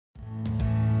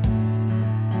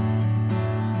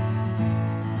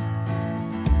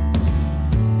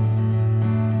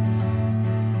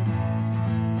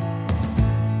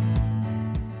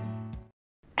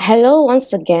Hello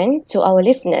once again to our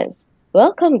listeners.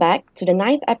 Welcome back to the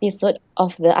ninth episode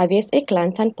of the IVSA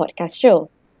Kelantan podcast show.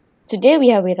 Today we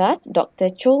have with us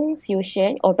Dr. Chung Siu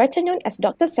Shen, or better known as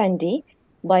Dr. Sandie,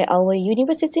 by our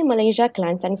University Malaysia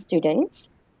Kelantan students.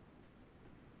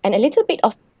 And a little bit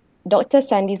of Dr.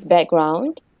 Sandie's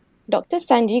background. Dr.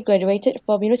 Sandie graduated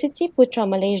from University Putra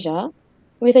Malaysia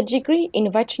with a degree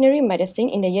in veterinary medicine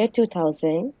in the year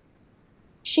 2000.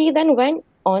 She then went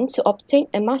on to obtain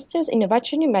a master's in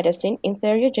veterinary medicine in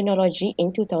theriogenology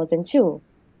in 2002.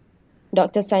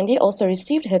 Dr. Sandie also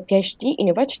received her PhD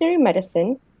in veterinary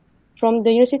medicine from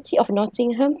the University of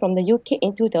Nottingham from the UK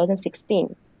in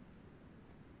 2016.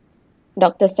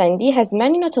 Dr. Sandie has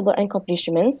many notable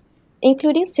accomplishments,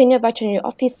 including Senior Veterinary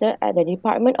Officer at the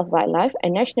Department of Wildlife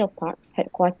and National Parks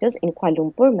headquarters in Kuala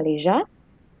Lumpur, Malaysia,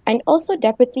 and also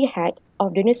Deputy Head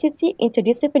of the University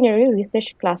Interdisciplinary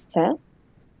Research Cluster,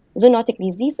 Zoonotic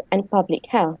Disease and Public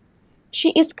Health.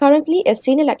 She is currently a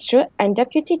Senior Lecturer and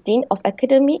Deputy Dean of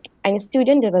Academic and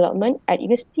Student Development at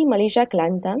University Malaysia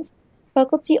Kelantan's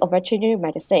Faculty of Veterinary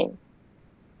Medicine.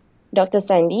 Dr.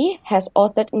 Sandie has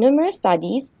authored numerous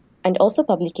studies and also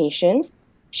publications.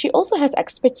 She also has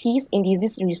expertise in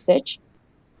disease research,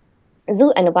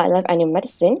 zoo and wildlife animal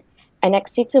medicine, and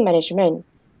ex situ management.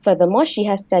 Furthermore, she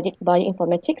has studied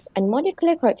bioinformatics and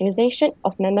molecular characterization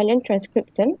of mammalian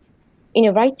transcriptomes in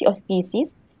a variety of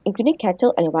species, including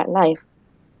cattle and wildlife.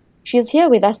 She is here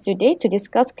with us today to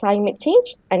discuss climate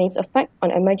change and its effect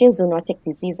on emerging zoonotic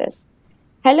diseases.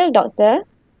 Hello, Doctor.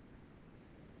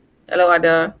 Hello,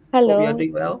 Ada. Hello. Hope you are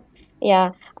doing well.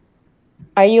 Yeah.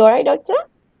 Are you alright, Doctor?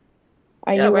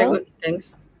 Are you very well? good.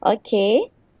 Thanks.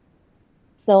 Okay.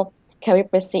 So, can we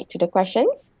proceed to the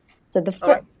questions? So the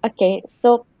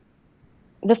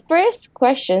first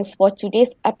questions for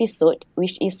today's episode,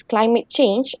 which is climate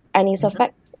change and its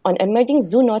effects on emerging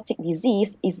zoonotic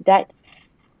disease, is that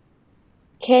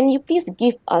can you please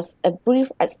give us a brief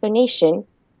explanation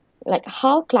like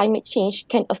how climate change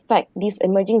can affect these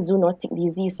emerging zoonotic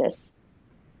diseases?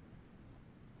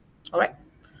 All right.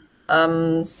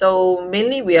 So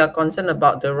mainly we are concerned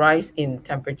about the rise in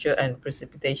temperature and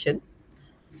precipitation.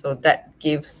 So that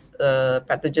gives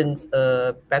pathogens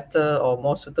a better or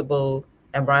more suitable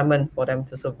environment for them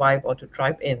to survive or to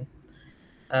thrive in.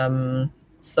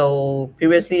 So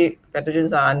previously,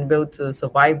 pathogens are unable to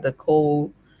survive the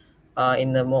cold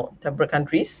in the more temperate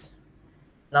countries.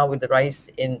 Now with the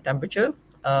rise in temperature,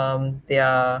 they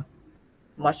are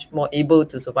much more able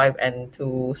to survive and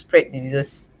to spread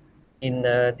diseases in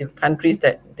the countries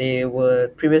that they were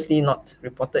previously not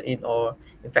reported in or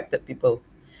infected people.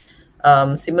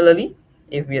 Similarly,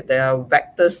 if there are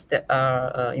vectors that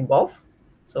are involved,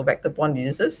 so vector-borne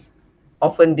diseases,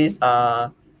 often these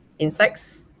are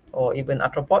insects or even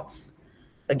arthropods.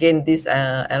 Again, these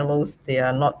animals, they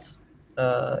are not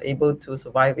able to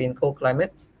survive in cold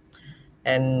climates.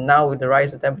 And now with the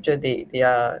rise of temperature, they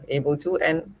are able to,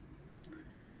 and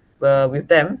with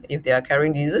them, if they are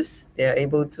carrying diseases, they are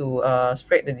able to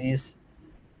spread the disease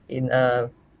in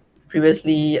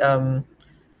previously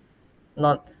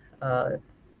not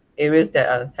areas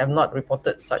that have not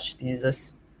reported such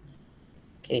diseases.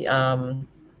 Okay,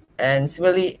 and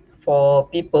similarly for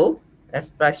people,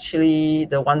 especially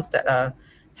the ones that are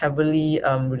heavily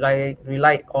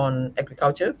rely on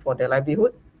agriculture for their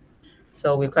livelihood.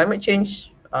 So with climate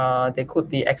change, there could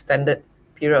be extended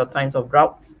period of times of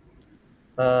drought.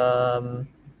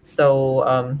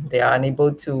 So they are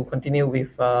unable to continue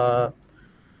with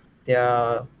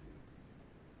their,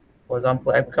 for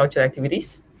example, agricultural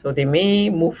activities. So they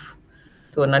may move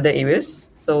to another areas.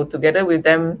 So together with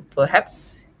them,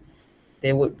 perhaps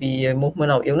there would be a movement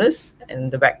of illness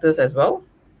and the vectors as well.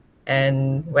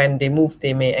 And when they move,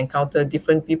 they may encounter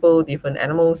different people, different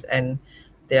animals, and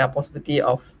there are possibility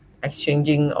of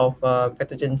exchanging of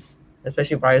pathogens,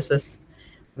 especially viruses,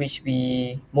 which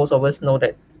most of us know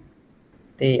that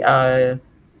they are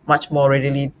much more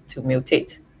readily to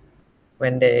mutate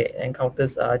when they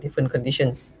encounters different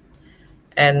conditions.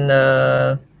 And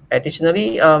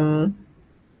additionally,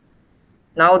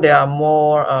 now there are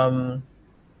more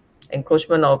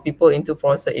encroachment of people into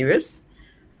forested areas,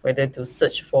 whether to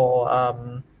search for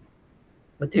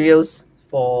materials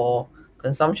for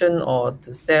consumption or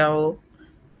to sell,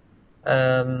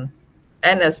 and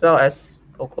as well as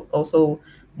also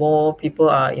more people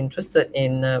are interested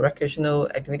in recreational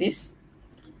activities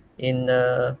in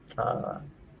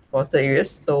forested areas.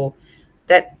 So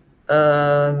that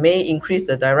may increase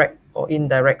the direct or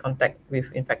indirect contact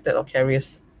with infected or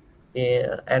carriers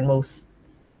animals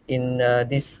in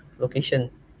this location.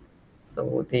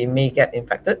 So they may get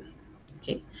infected.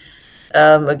 Okay.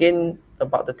 Again,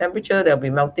 about the temperature. There'll be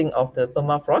melting of the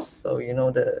permafrost. So you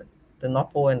know the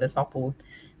North Pole and the South Pole,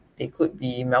 they could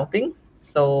be melting.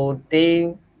 So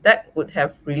that would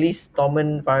have released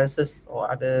dormant viruses or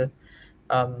other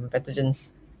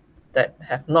pathogens that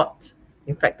have not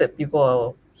infected people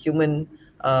or human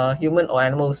or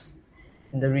animals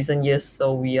in the recent years.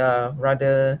 So we are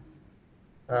rather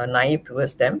naive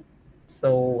towards them.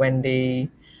 So when they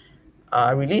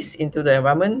are released into the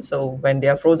environment, so when they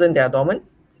are frozen, they are dormant.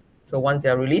 So once they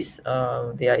are released,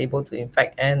 they are able to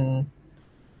infect. And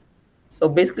so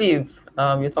basically, if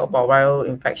you talk about viral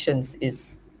infections,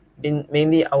 is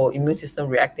mainly our immune system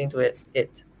reacting to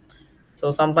it.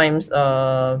 So sometimes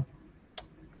the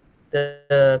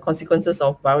consequences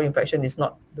of viral infection is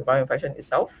not the viral infection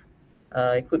itself.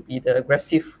 It could be the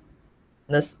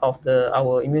aggressiveness of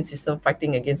our immune system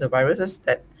fighting against the viruses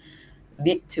that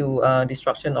lead to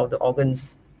destruction of the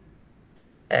organs,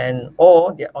 and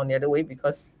or on the other way,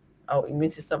 because our immune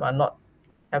system have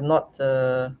not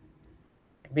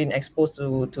been exposed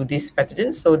to these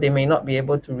pathogens, so they may not be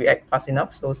able to react fast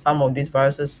enough. So some of these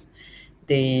viruses,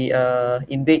 they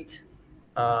invade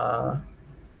uh,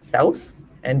 cells,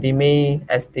 and they may,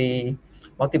 as they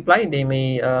multiply, they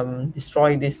may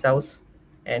destroy these cells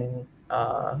and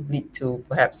lead to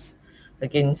perhaps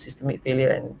again systemic failure,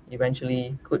 and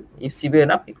eventually could, if severe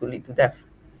enough, it could lead to death.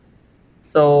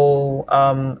 So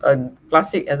a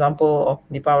classic example of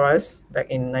Nipah virus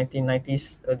back in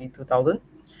 1990s, early 2000.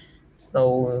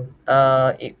 So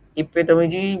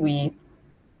epidemiology, we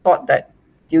thought that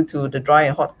due to the dry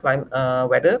and hot climate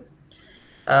weather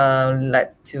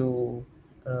led to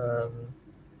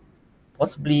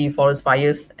possibly forest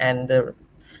fires, and the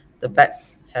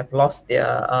bats have lost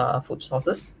their food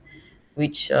sources,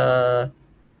 which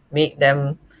made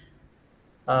them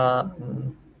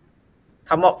come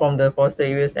out from the forested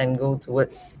areas and go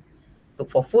towards look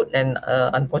for food. And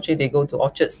unfortunately, they go to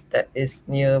orchards that is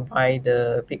nearby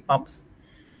the pig farms,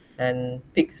 and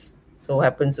pigs so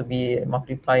happens to be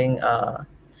multiplying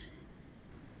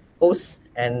hosts,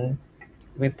 and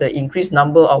with the increased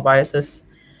number of viruses,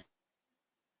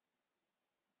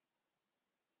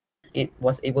 it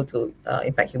was able to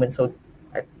infect humans. So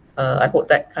I hope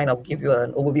that kind of give you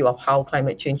an overview of how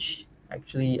climate change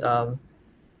actually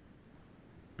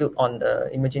built on the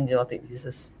emerging zoonotic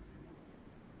diseases.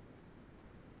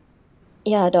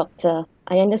 Yeah, doctor,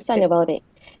 I understand Yep. about it.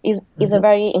 It's a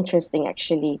very interesting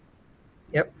actually.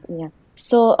 Yep. Yeah.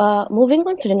 So moving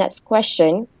on to the next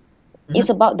question is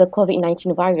about the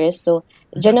COVID-19 virus. So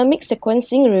genomic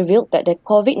sequencing revealed that the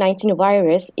COVID-19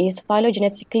 virus is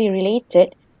phylogenetically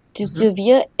related to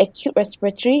severe acute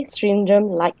respiratory syndrome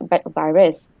like bat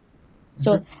virus.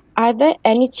 So are there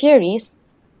any theories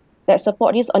that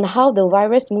support this on how the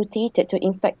virus mutated to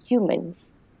infect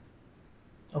humans?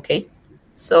 Okay.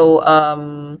 So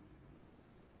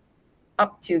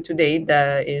up till today,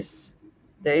 there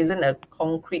isn't a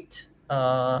concrete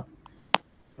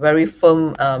very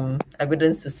firm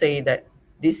evidence to say that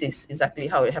this is exactly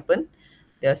how it happened.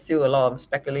 There are still a lot of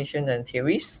speculation and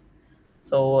theories.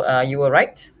 So you were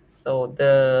right. So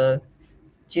the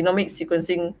genomic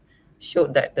sequencing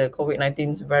showed that the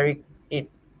COVID-19 it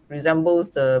resembles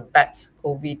the bat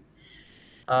COVID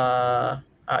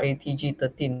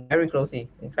RATG13 very closely.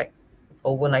 In fact,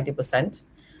 over 90%.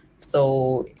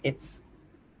 So it's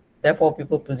therefore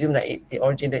people presume that it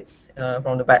originates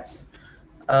from the bats.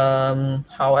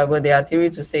 However, there are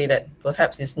theories to say that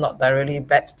perhaps it's not directly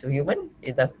bat to human.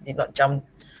 It did not jump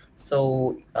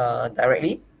so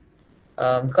directly,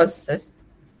 because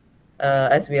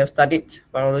as we have studied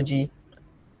virology,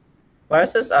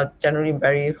 viruses are generally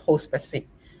very host specific,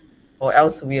 or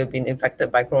else we have been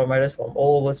infected by coronavirus from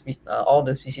all the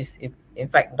species. In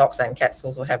fact, dogs and cats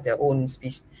also have their own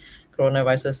species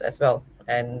coronaviruses as well,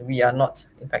 and we are not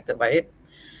infected by it.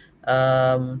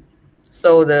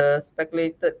 So the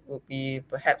speculated would be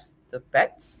perhaps the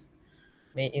bats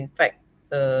may infect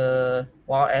the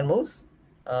wild animals.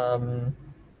 So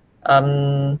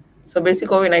basically,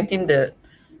 COVID-19, the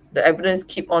evidence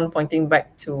keep on pointing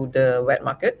back to the wet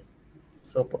market.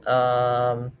 So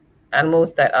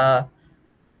animals that are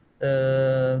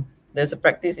there's a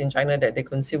practice in China that they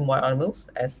consume wild animals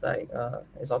as like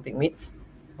exotic meats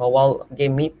or wild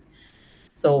game meat.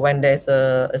 So when there's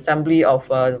a assembly of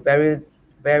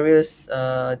various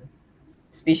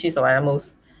species of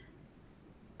animals,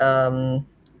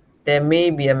 there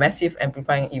may be a massive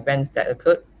amplifying events that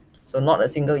occurred. So not a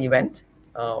single event,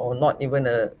 or not even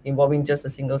involving just a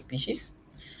single species.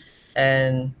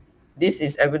 And this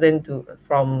is evident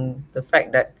from the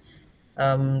fact that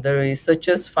the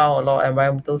researchers found a lot of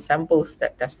environmental samples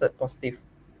that tested positive,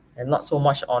 and not so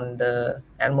much on the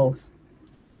animals.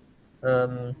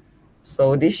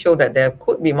 So this show that there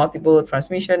could be multiple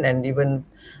transmission and even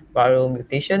viral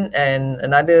mutation. And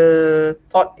another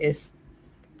thought is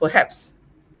perhaps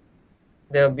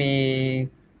there'll be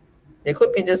there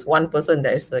could be just one person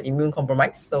that is immune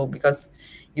compromised. So because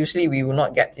usually we will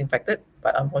not get infected,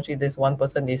 but unfortunately this one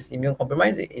person is immune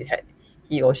compromised.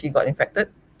 He or she got infected,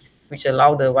 which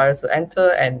allow the virus to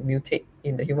enter and mutate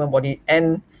in the human body.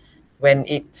 And when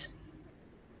it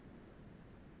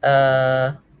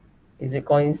is it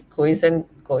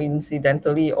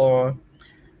coincidentally or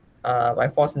by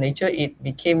force nature, it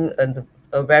became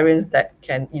a variant that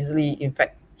can easily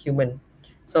infect human.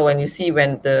 So when you see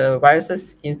when the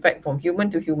viruses infect from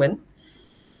human to human,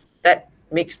 that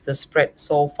makes the spread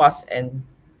so fast and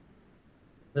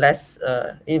less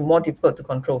more difficult to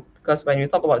control. Because when you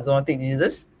talk about zoonotic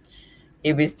diseases,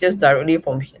 if it's just directly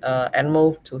from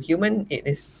animal to human, it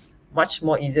is much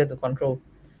more easier to control.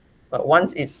 But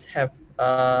once it's have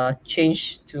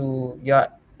changed to your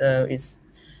is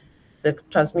the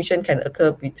transmission can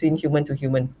occur between human to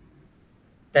human,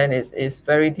 then it's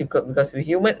very difficult. Because with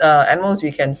human animals,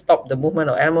 we can stop the movement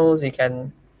of animals. We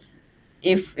can,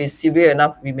 if it's severe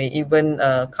enough, we may even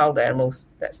cull the animals.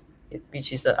 That's it,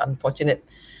 which is an unfortunate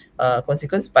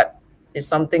consequence, but it's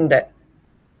something that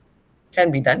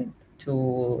can be done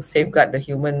to safeguard the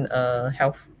human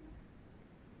health.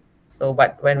 So,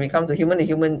 but when we come to human,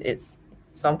 it's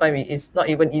sometimes it's not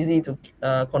even easy to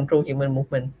control human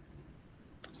movement.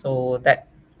 So that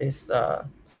is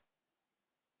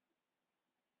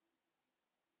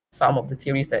some of the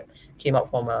theories that came out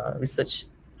from research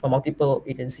from multiple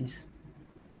agencies.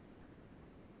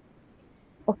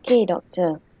 Okay,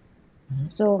 doctor.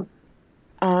 So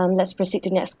let's proceed to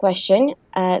the next question.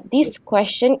 This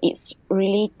question is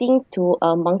relating to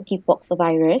monkeypox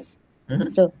virus.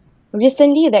 So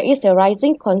recently, there is a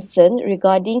rising concern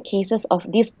regarding cases of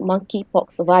this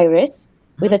monkeypox virus,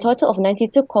 with a total of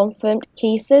 92 confirmed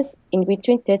cases in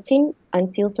between 13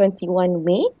 until 21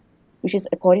 May, which is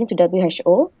according to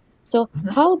WHO. So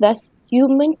how does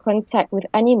human contact with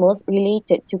animals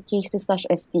related to cases such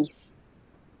as these?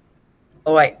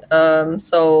 All right.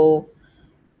 So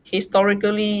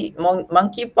historically,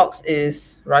 monkeypox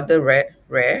is rather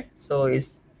rare. So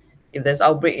is if there's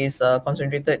outbreak is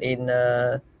concentrated in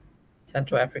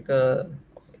Central Africa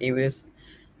areas,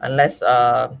 unless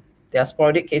there are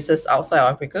sporadic cases outside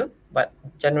of Africa, but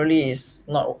generally is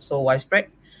not so widespread.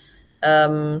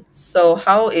 So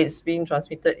how it's being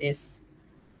transmitted is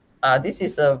this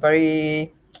is a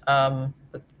very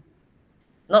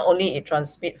not only it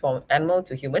transmit from animal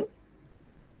to human,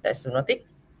 that's zoonotic,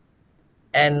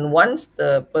 and once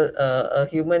a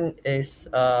human is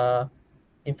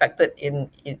infected in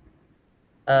it,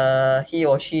 he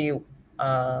or she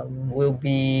will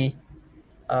be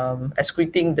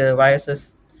excreting the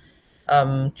viruses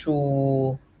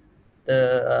through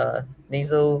the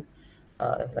nasal,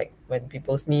 like when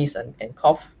people sneeze and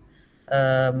cough,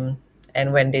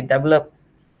 and when they develop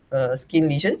skin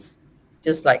lesions,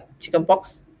 just like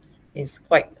chickenpox, is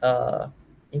quite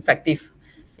infective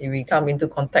if we come into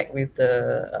contact with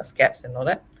the scabs and all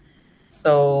that.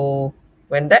 So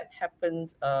when that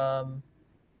happens,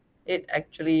 it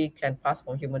actually can pass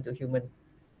from human to human.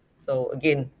 So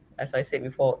again, as I said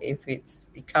before, if it's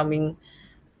becoming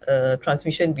a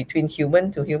transmission between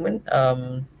human to human,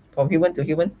 from human to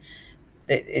human,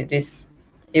 it is,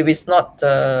 if it's not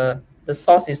the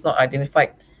source is not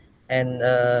identified and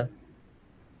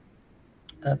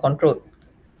controlled,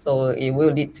 so it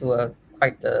will lead to a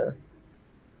quite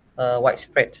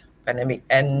widespread pandemic.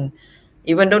 And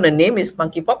even though the name is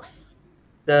monkeypox,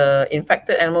 the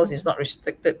infected animals is not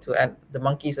restricted to the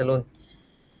monkeys alone.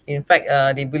 In fact,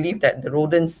 they believe that the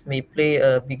rodents may play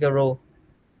a bigger role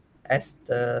as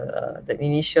the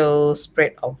initial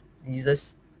spread of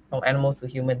diseases from animals to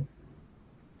human.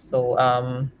 So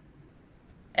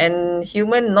and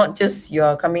human, not just you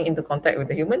are coming into contact with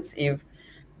the humans. If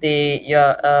they,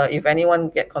 yeah, if anyone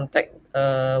get contact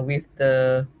with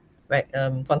the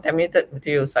contaminated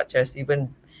materials, such as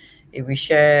even if we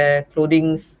share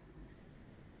clothings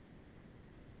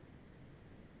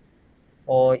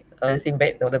or same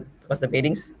bed, or because the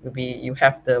beddings will be, you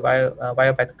have the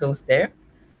viral particles there,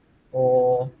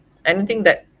 or anything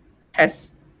that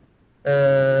has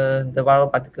the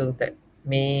viral particle that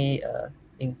may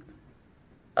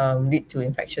lead to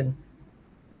infection.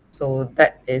 So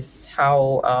that is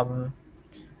how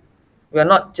we are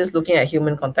not just looking at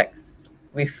human contact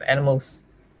with animals.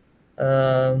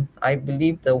 I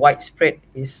believe the widespread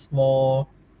is more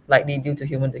likely due to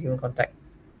human contact.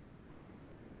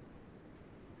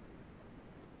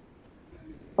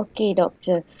 Okay,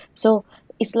 doctor. So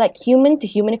it's like human to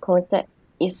human contact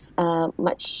is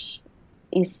much.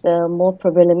 is more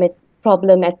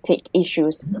problematic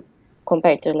issues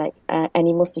compared to like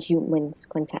animals to humans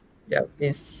contact. Yeah,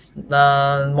 it's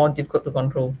more difficult to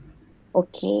control.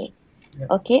 Okay. Yeah.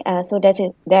 Okay, so that's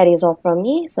it. That is all from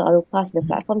me. So I will pass the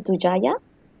platform to Jaya.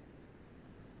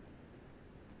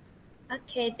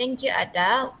 Okay, thank you,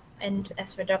 Ada. And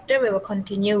as for Doctor, we will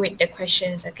continue with the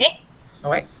questions, okay?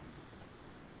 All right.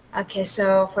 Okay,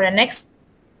 so for the next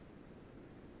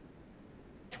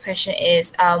question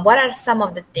is, what are some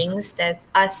of the things that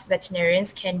us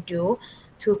veterinarians can do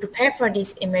to prepare for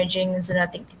these emerging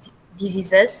zoonotic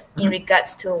diseases in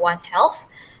regards to One Health,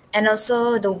 and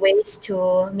also the ways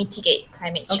to mitigate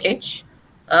climate change?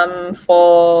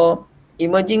 For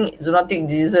emerging zoonotic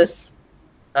diseases,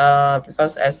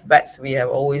 because as vets we have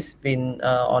always been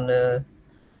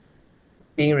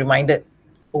being reminded,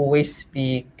 always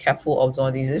be careful of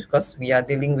zoonotic disease because we are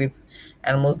dealing with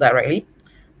animals directly.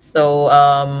 So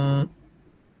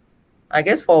I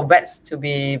guess for vets to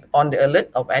be on the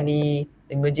alert of any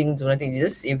emerging zoonotic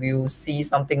diseases, if you see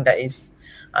something that is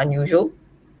unusual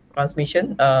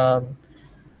transmission, um,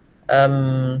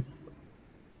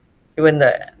 even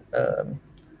the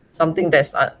something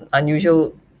that's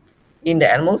unusual in the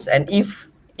animals, and if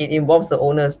it involves the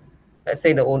owners, let's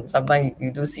say sometimes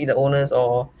you do see the owners,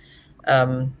 or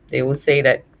they will say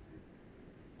that,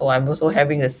 oh, I'm also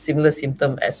having a similar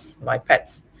symptom as my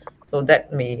pets. So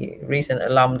that may raise an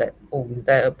alarm that, oh, is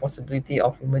there a possibility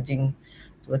of emerging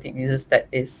zoonotic diseases that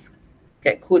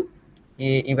could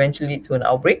eventually lead to an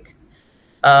outbreak?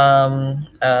 Um,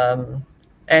 um,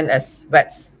 and as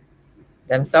vets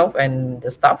themselves and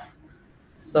the staff.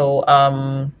 So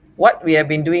what we have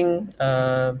been doing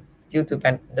due to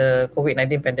the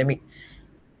COVID-19 pandemic,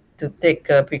 to take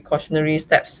precautionary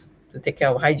steps to take care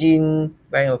of hygiene,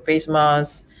 wearing a face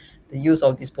mask, the use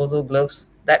of disposable gloves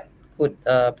that could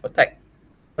protect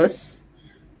us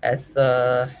as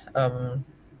a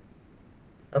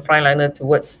frontliner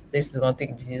towards these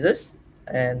zoonotic diseases,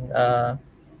 and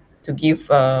to give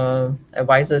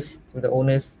advices to the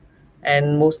owners,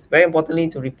 and most very importantly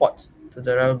to report to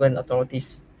the relevant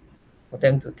authorities for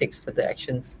them to take further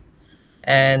actions.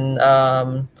 And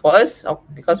for us,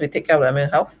 because we take care of animal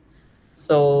health,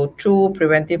 so through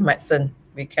preventive medicine,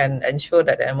 we can ensure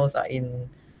that the animals are in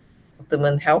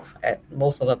optimum health at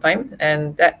most of the time,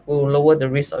 and that will lower the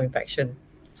risk of infection.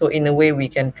 So in a way, we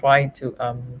can try to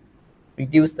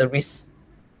reduce the risk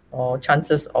or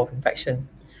chances of infection.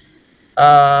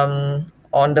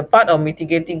 On the part of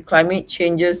mitigating climate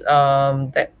changes,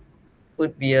 that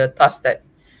would be a task that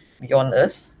beyond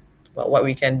us. But what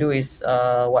we can do is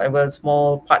whatever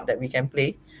small part that we can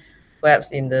play,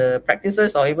 perhaps in the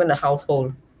practices or even the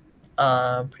household,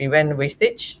 prevent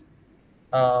wastage.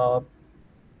 Uh,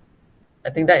 I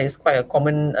think that is quite a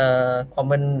common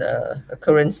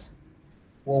occurrence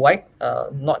worldwide,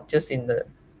 not just in the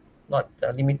not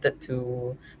limited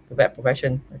to the vet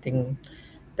profession. I think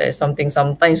that is something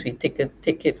sometimes we take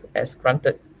it as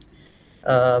granted.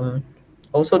 Um,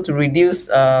 Also to reduce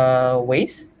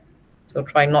waste, so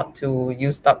try not to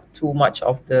use up too much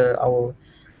of our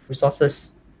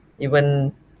resources,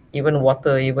 even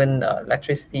water, even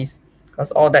electricity,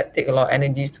 because all that take a lot of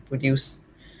energies to produce,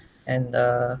 and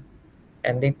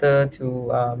later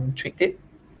to treat it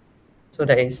so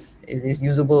that is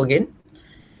usable again.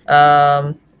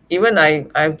 um, Even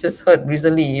I've just heard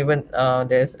recently, even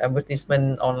there's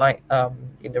advertisement online,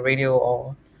 in the radio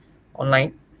or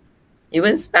online,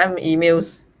 even spam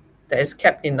emails that is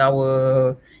kept in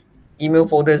our email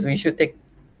folders. We should take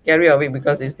care of it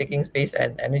because it's taking space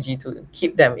and energy to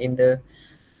keep them in the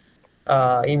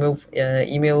email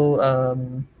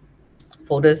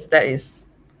folders. That is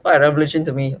quite a revolution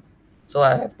to me. So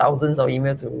I have thousands of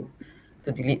emails to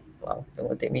delete. Wow, it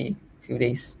will take me a few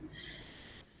days.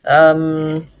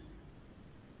 um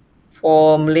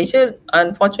for Malaysia,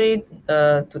 unfortunately,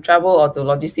 to travel or to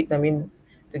logistics, I mean,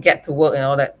 to get to work and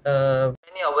all that,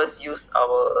 many of us use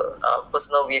our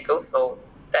personal vehicles, so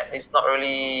that is not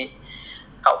really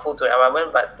helpful to the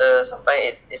environment. But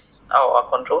sometimes it's out of our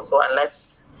control. So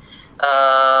unless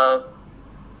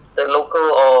the local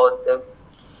or the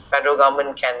federal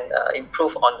government can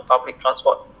improve on the public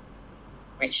transport,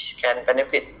 which can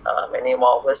benefit many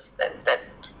more of us, then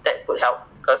that could help.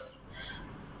 Because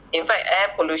in fact,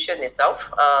 air pollution itself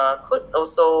could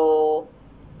also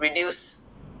reduce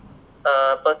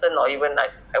a person, or even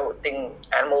I would think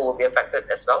animal will be affected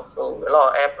as well. So a lot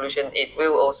of air pollution, it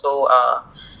will also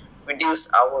reduce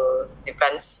our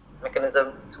defense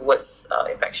mechanism towards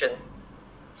infection.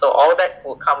 So all that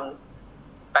will come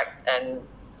back and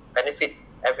benefit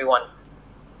everyone.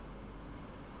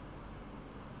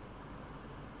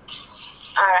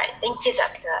 All right. Thank you,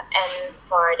 Doctor. And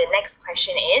for the next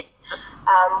question is,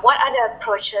 what are the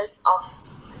approaches of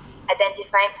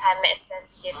identifying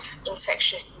climate-sensitive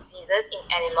infectious diseases in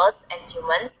animals and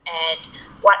humans, and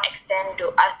what extent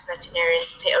do us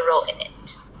veterinarians play a role in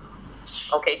it?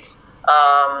 Okay.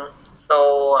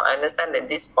 So I understand that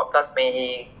this podcast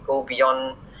may go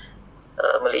beyond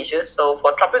Malaysia. So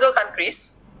for tropical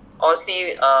countries,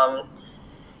 honestly,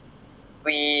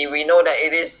 we know that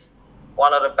it is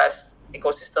one of the best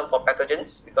ecosystem for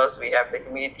pathogens because we have the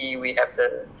humidity, we have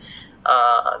the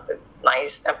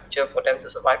nice temperature for them to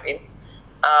survive in.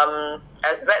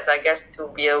 As vets, I guess, to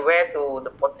be aware to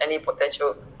any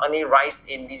potential, any rise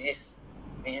in diseases,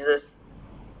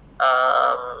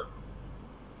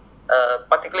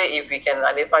 particularly if we can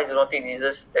identify zoonotic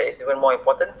diseases, that is even more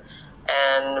important,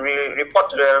 and report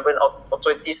to the relevant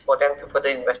authorities for them to further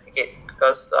investigate,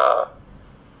 because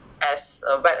as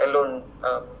a vet alone,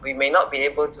 we may not be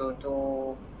able to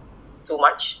do too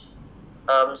much.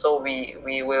 So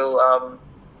we will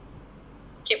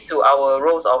keep to our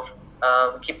roles of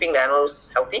keeping the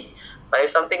animals healthy. But if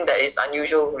something that is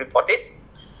unusual, report it.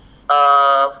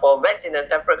 For vets in the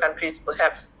temperate countries,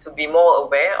 perhaps to be more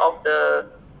aware of the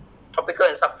tropical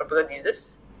and subtropical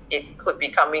diseases, it could be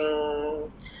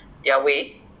coming their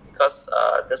way because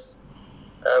the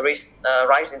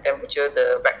rise in temperature,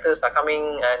 the vectors are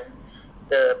coming, and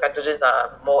the pathogens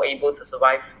are more able to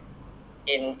survive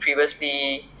in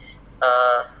previously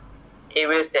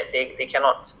areas that they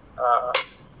cannot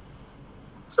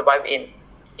survive in.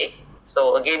 Okay.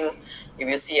 So again, if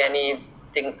you see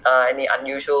anything, any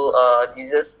unusual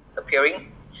diseases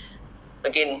appearing,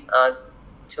 again,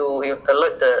 to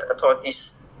alert the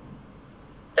authorities,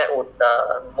 that would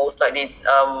most likely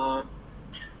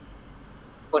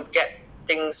would get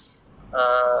things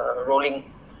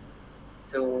rolling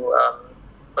to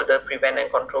further prevent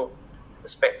and control the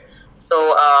spread.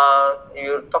 So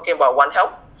you're talking about One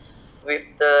Health. With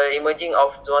the emerging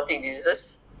of zoonotic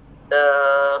diseases, there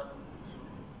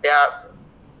are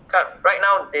right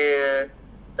now the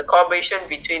collaboration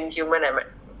between human and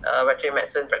veterinary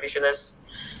medicine practitioners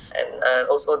and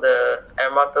also the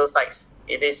environmental sites.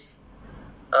 It is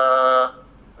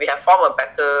we have formed a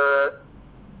better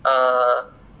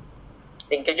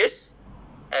linkages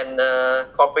and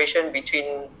cooperation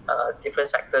between different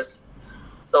sectors.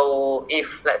 So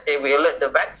if, let's say, we alert the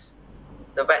vets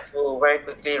will very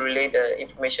quickly relay the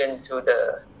information to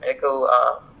the medical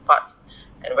parts,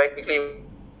 and very quickly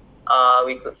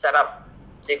they could set up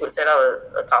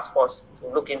a task force to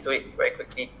look into it very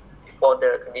quickly before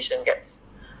the condition gets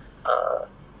out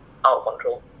of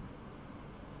control.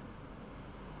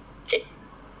 Okay.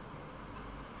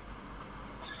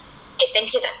 Okay,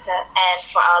 thank you, Doctor. And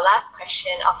for our last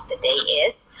question of the day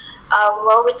is,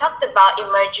 well, we talked about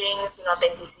emerging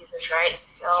zoonotic diseases, right?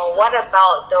 So what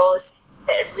about those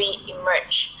that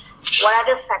re-emerge? What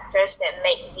are the factors that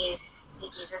make these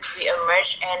diseases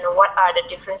re-emerge, and what are the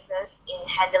differences in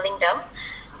handling them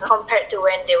compared to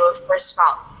when they were first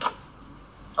found?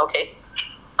 Okay.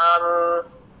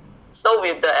 So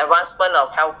with the advancement of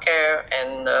healthcare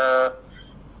and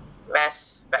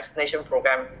mass vaccination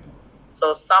program,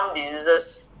 so some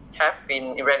diseases have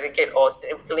been eradicated or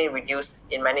significantly reduced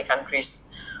in many countries.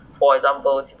 For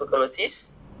example,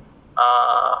 tuberculosis,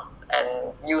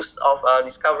 and use of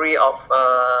discovery of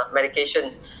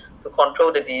medication to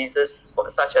control the diseases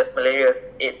such as malaria.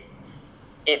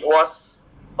 It was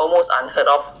almost unheard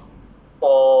of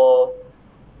for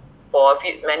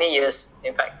many years,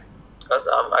 in fact, because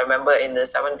I remember in the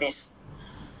 70s,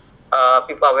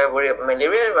 people are very worried about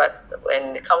malaria, but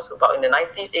when it comes about in the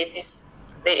 90s, 80s,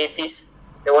 late 80s,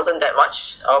 there wasn't that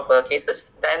much of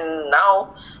cases. Then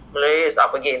now, malaria is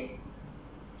up again.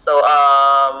 So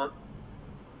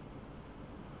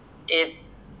it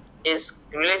is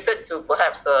related to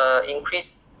perhaps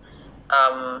increase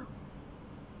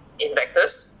in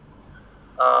vectors,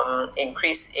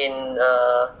 increase in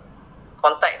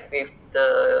contact with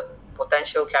the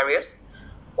potential carriers.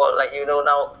 Well, like you know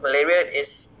now, malaria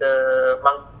is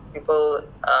people,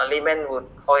 laymen would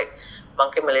call it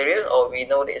monkey malaria, or we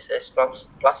know this as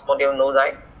Plasmodium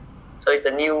nosi. So it's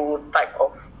a new type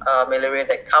of malaria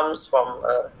that comes from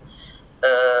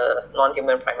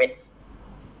non-human primates.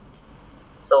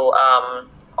 So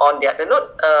on the other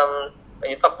note,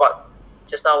 when you talk about,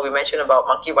 just now we mentioned about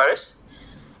monkey virus.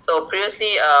 So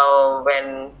previously,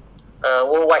 when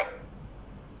worldwide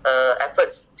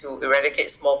efforts to eradicate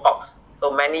smallpox, so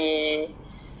many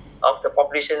of the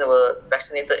population were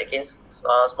vaccinated against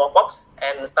smallpox,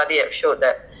 and the study have showed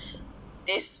that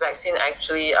this vaccine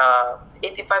actually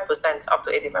 85%, up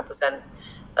to 85%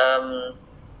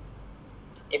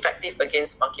 effective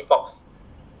against monkeypox.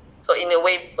 So in a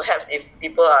way, perhaps if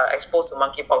people are exposed to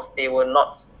monkeypox, they were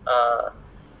not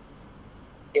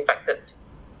infected.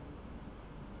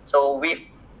 So with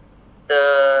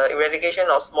the eradication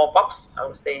of smallpox, I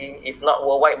would say, if not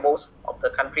worldwide, most of the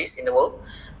countries in the world,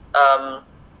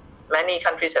 many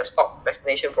countries have stopped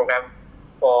vaccination program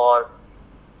for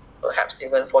perhaps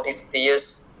even 40, 50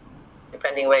 years,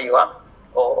 depending where you are.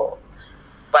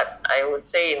 But I would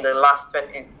say in the last 10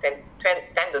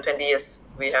 to 20 years,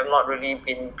 we have not really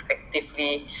been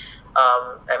actively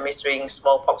administering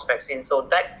smallpox vaccine. So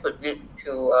that could lead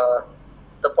to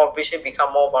the population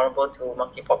become more vulnerable to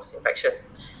monkeypox infection.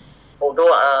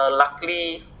 Although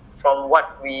luckily, from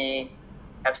what we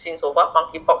have seen so far,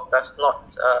 monkeypox does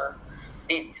not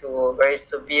lead to a very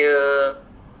severe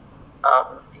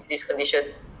disease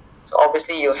condition. So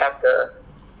obviously you have the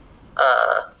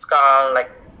scar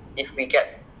like if we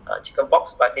get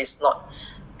chickenpox, but it's not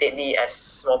deadly as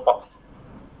smallpox.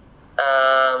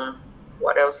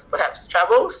 What else? Perhaps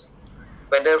travels,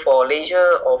 whether for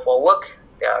leisure or for work,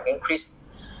 they are increased,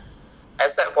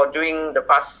 except for during the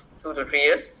past 2 to 3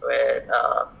 years where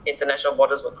international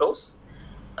borders were closed.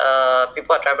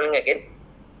 People are traveling again,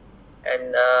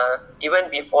 and even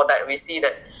before that, we see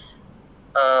that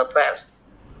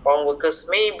perhaps foreign workers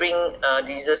may bring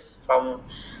diseases from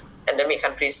endemic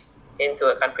countries into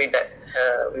a country that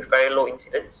with very low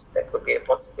incidence. That could be a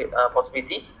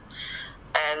possibility.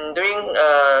 And during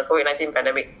COVID-19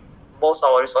 pandemic, most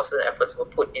of our resources and efforts were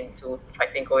put into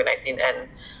fighting COVID-19, and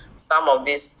some of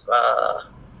these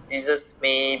diseases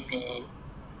may be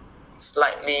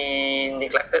slightly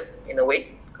neglected in a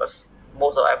way because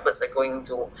most of our efforts are going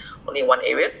to only one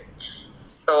area.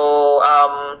 So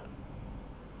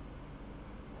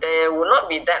there will not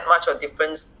be that much of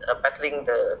difference battling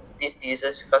these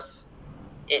diseases because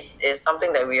it is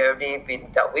something that we already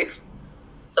been dealt with.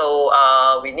 So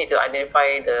we need to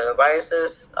identify the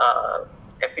viruses,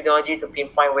 epidemiology to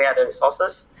pinpoint where are the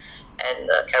resources, and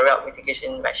carry out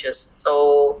mitigation measures.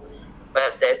 So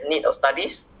perhaps there's a need of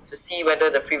studies to see whether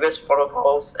the previous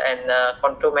protocols and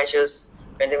control measures,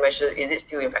 preventive measures, is it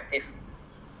still effective?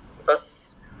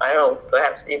 Because I don't know,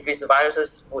 perhaps if these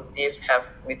viruses would have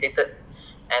mutated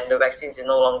and the vaccines is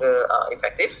no longer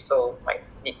effective, so might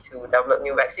need to develop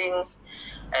new vaccines.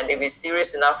 And if it's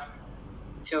serious enough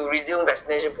to resume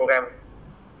vaccination program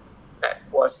that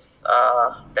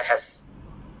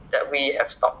we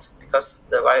have stopped because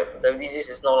the disease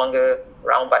is no longer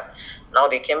around, but now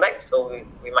they came back, so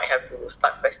we might have to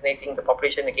start vaccinating the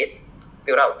population again,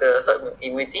 build out the herd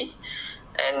immunity,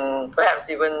 and perhaps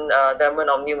even development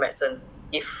of new medicine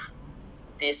if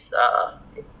these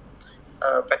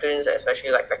pathogens, especially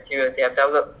like bacteria, they have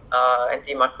developed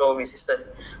antimicrobial resistance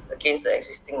against the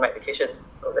existing medication.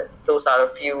 So those are a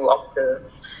few of the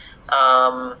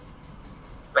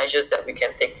measures that we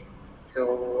can take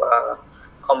to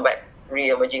combat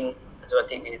re-emerging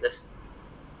zoonotic diseases.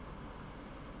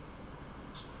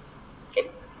 Okay.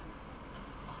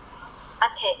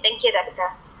 Okay, thank you, Doctor.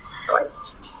 All right.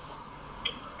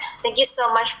 Thank you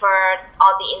so much for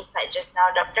all the insight just now,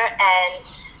 Doctor. And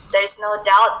there is no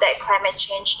doubt that climate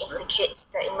change implicates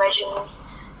the emerging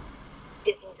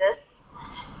diseases.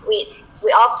 We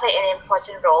all play an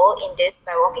important role in this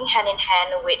by working hand in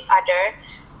hand with others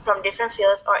from different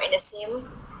fields or in the same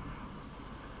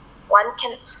one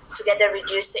can together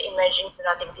reduce the emerging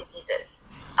zoonotic diseases.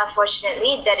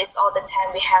 Unfortunately, that is all the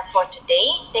time we have for today.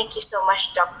 Thank you so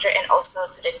much, Doctor, and also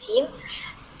to the team.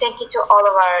 Thank you to all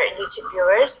of our YouTube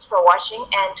viewers for watching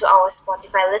and to our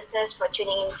Spotify listeners for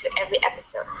tuning into every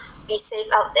episode. Be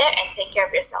safe out there and take care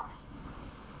of yourselves.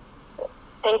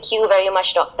 Thank you very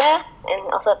much, Doctor,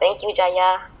 and also thank you,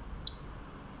 Jaya.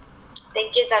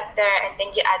 Thank you, Doctor, and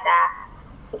thank you,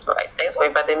 Ada. All right. Thanks for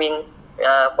inviting me.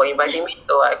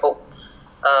 So I hope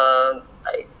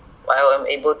I am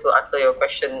able to answer your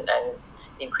question and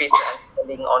increase the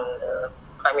understanding on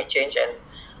climate change and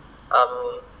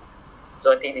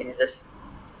zoonotic diseases.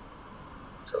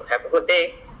 So have a good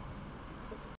day.